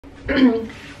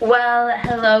Well,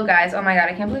 hello guys. Oh my god,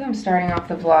 I can't believe I'm starting off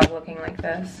the vlog looking like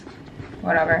this.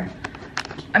 Whatever.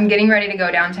 I'm getting ready to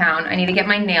go downtown. I need to get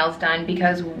my nails done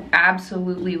because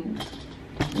absolutely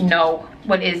no.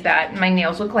 What is that? My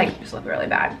nails look really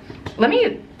bad. Let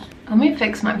me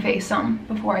fix my face some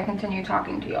before I continue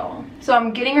talking to y'all. So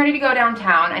I'm getting ready to go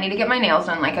downtown. I need to get my nails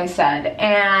done like I said,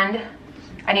 and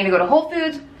I need to go to Whole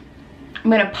Foods. I'm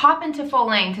gonna pop into Full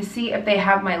Lane to see if they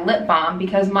have my lip balm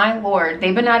because my lord,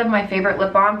 they've been out of my favorite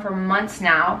lip balm for months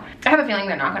now. I have a feeling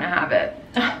they're not gonna have it.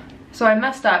 So I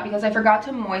messed up because I forgot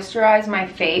to moisturize my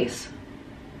face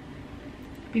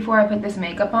before I put this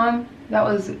makeup on. That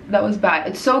was bad.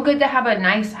 It's so good to have a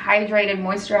nice hydrated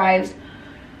moisturized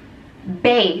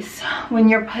base when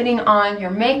you're putting on your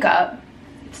makeup.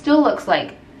 It still looks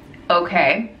like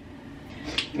okay.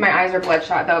 My eyes are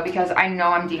bloodshot though because I know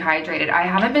I'm dehydrated. I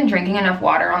haven't been drinking enough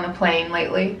water on the plane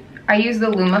lately. I use the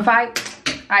Lumify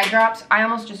eye drops. I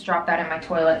almost just dropped that in my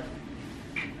toilet.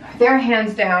 They're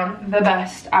hands down the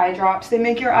best eye drops. They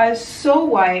make your eyes so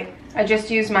white. I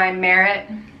just use my Merit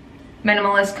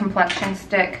Minimalist Complexion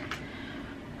Stick.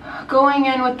 Going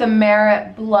in with the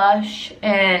Merit blush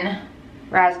in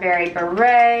Raspberry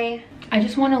Beret. I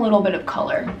just want a little bit of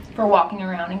color for walking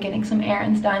around and getting some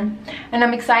errands done. And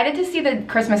I'm excited to see the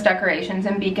Christmas decorations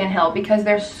in Beacon Hill because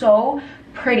they're so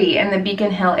pretty in the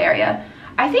Beacon Hill area.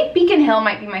 I think Beacon Hill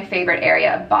might be my favorite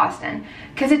area of Boston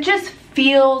because it just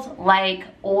feels like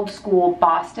old school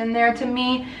Boston there to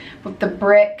me, with the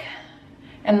brick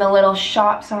and the little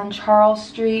shops on Charles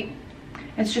Street.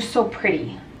 It's just so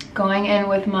pretty. Going in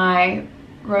with my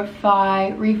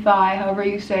Refi, however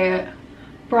you say it,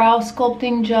 brow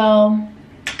sculpting gel,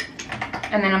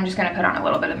 and then I'm just gonna put on a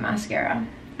little bit of mascara,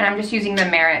 and I'm just using the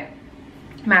Merit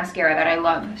mascara that I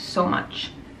love so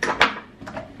much.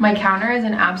 My counter is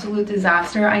an absolute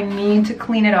disaster. I need to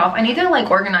clean it off. I need to like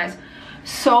organize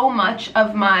so much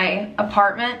of my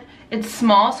apartment. It's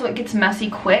small, so it gets messy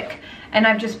quick, and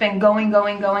I've just been going.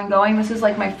 This is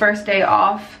like my first day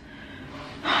off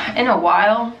in a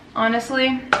while,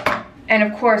 honestly. And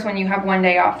of course, when you have one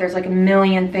day off, there's like a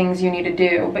million things you need to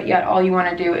do, but yet all you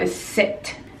want to do is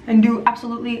sit and do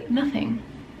absolutely nothing.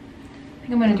 I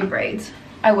think I'm gonna do braids.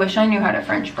 I wish I knew how to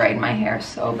French braid my hair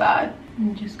so bad.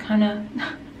 And just kind of,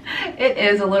 it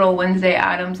is a little Wednesday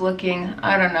Addams looking.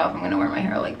 I don't know if I'm gonna wear my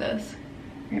hair like this.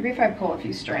 Maybe if I pull a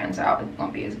few strands out, it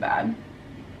won't be as bad.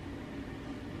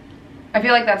 I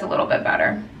feel like that's a little bit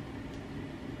better.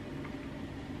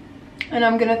 And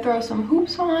I'm gonna throw some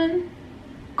hoops on.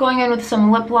 Going in with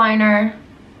some lip liner.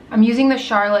 I'm using the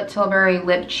Charlotte Tilbury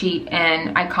Lip Cheat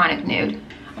in Iconic Nude.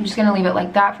 I'm just gonna leave it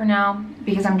like that for now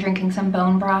because I'm drinking some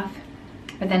bone broth.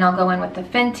 But then I'll go in with the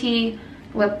Fenty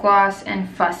lip gloss and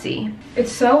Fussy.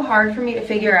 It's so hard for me to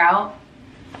figure out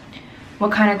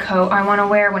what kind of coat I wanna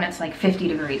wear when it's like 50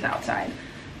 degrees outside.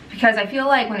 Because I feel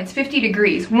like when it's 50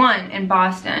 degrees, one, in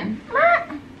Boston,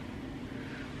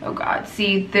 oh God,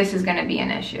 see, this is gonna be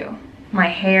an issue. My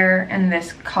hair and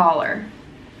this collar.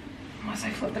 Unless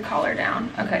I flip the collar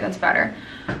down. Okay, that's better.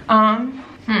 I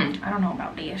don't know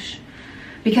about this.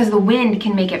 Because the wind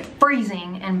can make it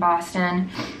freezing in Boston.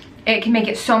 It can make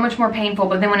it so much more painful,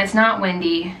 but then when it's not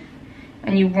windy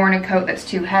and you've worn a coat that's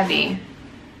too heavy,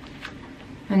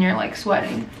 then you're like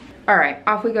sweating. All right,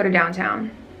 off we go to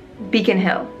downtown. Beacon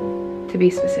Hill, to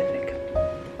be specific.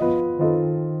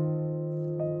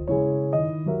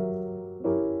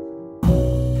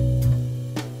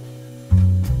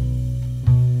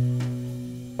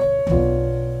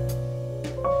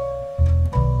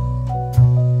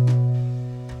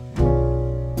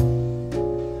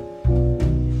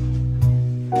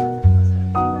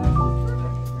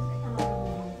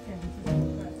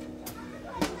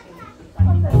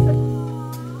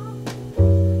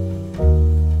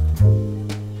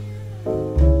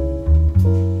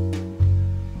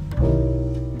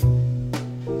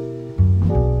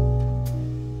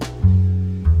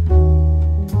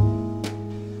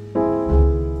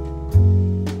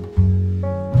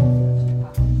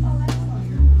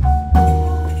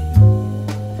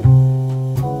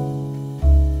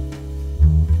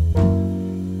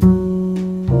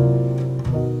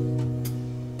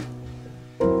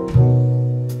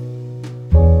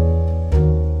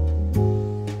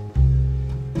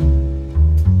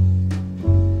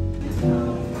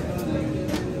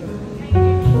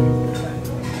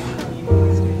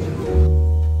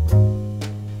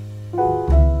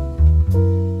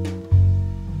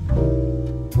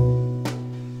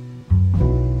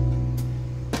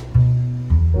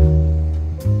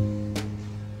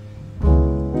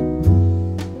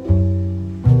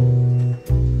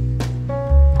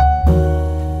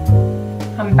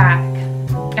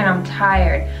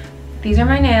 are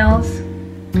my nails.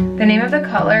 The name of the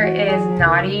color is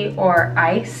Naughty or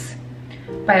Ice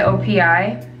by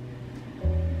OPI.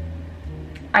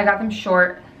 I got them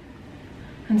short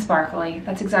and sparkly.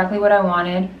 That's exactly what I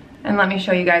wanted. And let me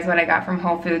show you guys what I got from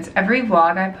Whole Foods. Every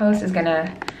vlog I post is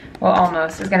gonna, well,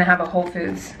 almost, is gonna have a Whole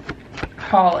Foods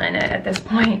haul in it at this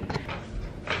point.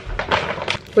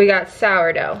 We got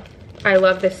sourdough. I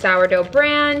love this sourdough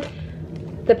brand.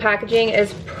 The packaging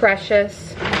is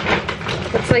precious.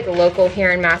 It's like local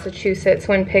here in Massachusetts,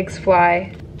 when pigs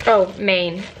fly. Oh,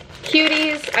 Maine.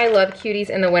 Cuties, I love cuties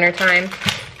in the wintertime.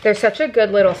 They're such a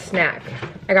good little snack.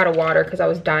 I got a water because I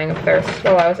was dying of thirst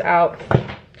while I was out.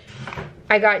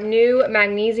 I got new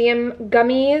magnesium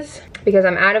gummies because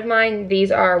I'm out of mine.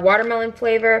 These are watermelon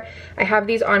flavor. I have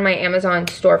these on my Amazon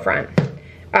storefront.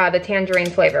 The tangerine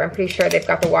flavor. I'm pretty sure they've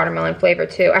got the watermelon flavor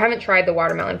too. I haven't tried the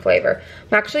watermelon flavor.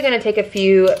 I'm actually gonna take a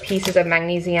few pieces of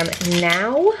magnesium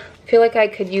now. I feel like I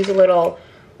could use a little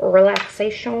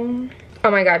relaxation.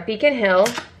 Oh my God, Beacon Hill.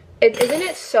 Isn't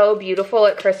it so beautiful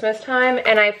at Christmas time?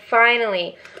 And I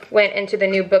finally went into the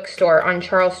new bookstore on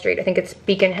Charles Street. I think it's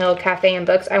Beacon Hill Cafe and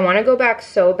Books. I wanna go back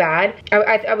so bad.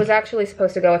 I was actually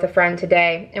supposed to go with a friend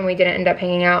today and we didn't end up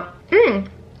hanging out.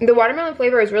 The watermelon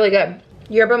flavor is really good.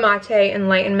 Yerba Mate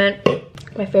Enlightenment,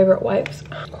 my favorite wipes.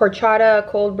 Horchata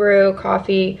cold brew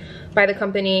coffee by the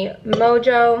company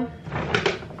Mojo.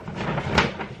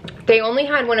 They only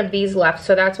had one of these left,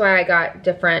 so that's why I got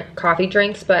different coffee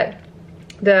drinks, but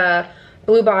the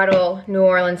Blue Bottle New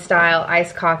Orleans style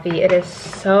iced coffee, it is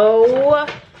so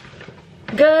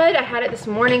good. I had it this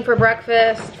morning for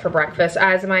breakfast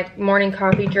as my morning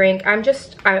coffee drink. I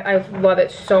love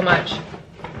it so much.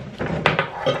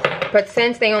 But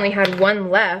since they only had one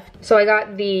left, so I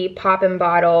got the Poppin'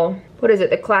 Bottle, what is it?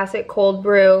 The classic cold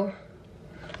brew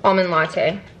almond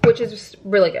latte, which is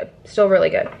really good, still really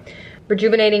good.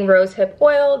 Rejuvenating rosehip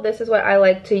oil. This is what I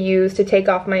like to use to take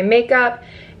off my makeup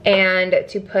and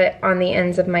to put on the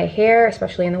ends of my hair,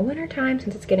 especially in the winter time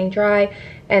since it's getting dry.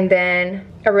 And then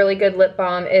a really good lip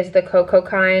balm is the cocoa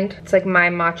kind. It's like my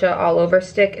matcha all over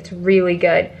stick. It's really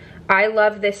good. I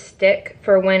love this stick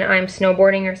for when I'm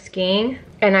snowboarding or skiing,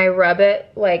 and I rub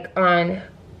it like on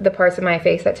the parts of my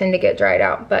face that tend to get dried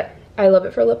out, but I love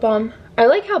it for lip balm. I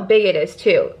like how big it is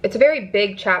too. It's a very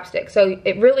big chapstick, so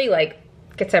it really like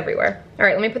gets everywhere. All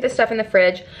right, let me put this stuff in the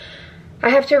fridge. I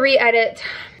have to re-edit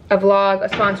a vlog, a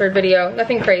sponsored video,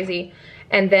 nothing crazy,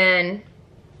 and then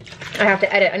I have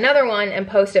to edit another one and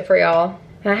post it for y'all.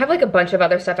 And I have like a bunch of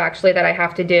other stuff actually that I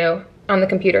have to do on the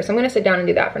computer, so I'm gonna sit down and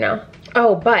do that for now.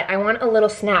 Oh, but I want a little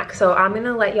snack, so I'm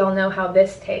gonna let y'all know how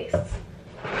this tastes.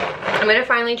 I'm gonna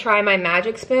finally try my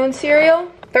Magic Spoon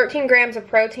cereal. 13 grams of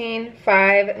protein,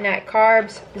 5 net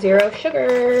carbs, 0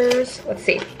 sugars. Let's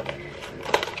see.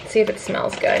 Let's see if it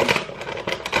smells good.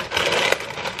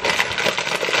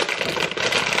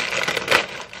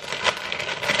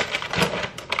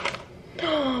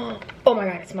 Oh my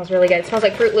God, it smells really good. It smells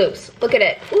like Fruit Loops. Look at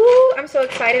it. Ooh, I'm so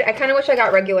excited. I kind of wish I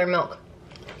got regular milk,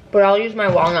 but I'll use my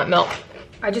walnut milk.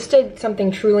 I just did something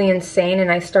truly insane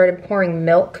and I started pouring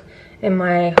milk in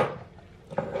my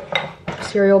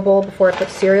cereal bowl before I put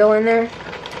cereal in there.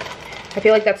 I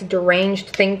feel like that's a deranged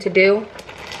thing to do.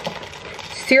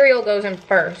 Cereal goes in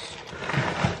first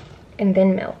and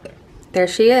then milk. There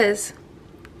she is.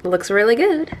 Looks really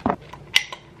good.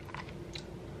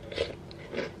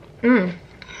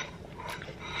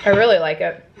 I really like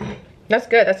it. That's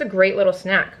good. That's a great little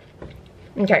snack.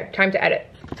 Okay, time to edit.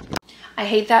 I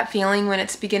hate that feeling when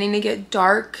it's beginning to get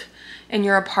dark in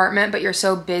your apartment, but you're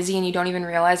so busy and you don't even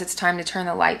realize it's time to turn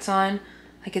the lights on.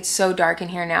 Like, it's so dark in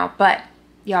here now. But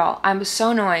y'all, I was so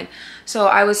annoyed. So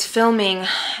I was filming,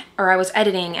 or I was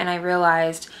editing, and I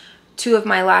realized 2 of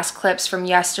my last clips from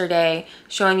yesterday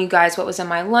showing you guys what was in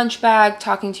my lunch bag,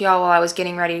 talking to y'all while I was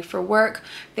getting ready for work,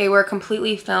 they were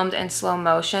completely filmed in slow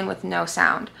motion with no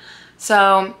sound.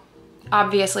 So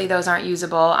obviously those aren't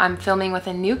usable. I'm filming with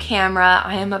a new camera.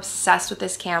 I am obsessed with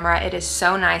this camera. It is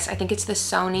so nice. I think it's the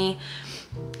Sony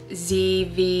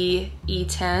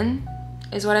ZV-E10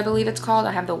 is what I believe it's called.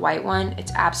 I have the white one.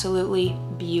 It's absolutely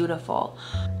beautiful.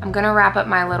 I'm gonna wrap up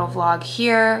my little vlog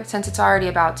here since it's already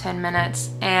about 10 minutes,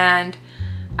 and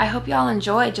I hope y'all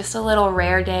enjoyed just a little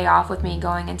rare day off with me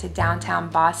going into downtown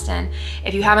Boston.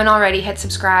 If you haven't already, hit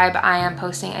subscribe. I am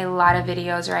posting a lot of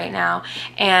videos right now,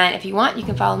 and if you want, you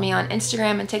can follow me on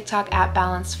Instagram and TikTok at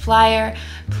 @BalanceFlyer.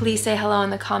 Please say hello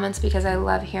in the comments because I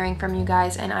love hearing from you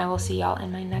guys, and I will see y'all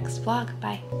in my next vlog.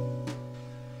 Bye.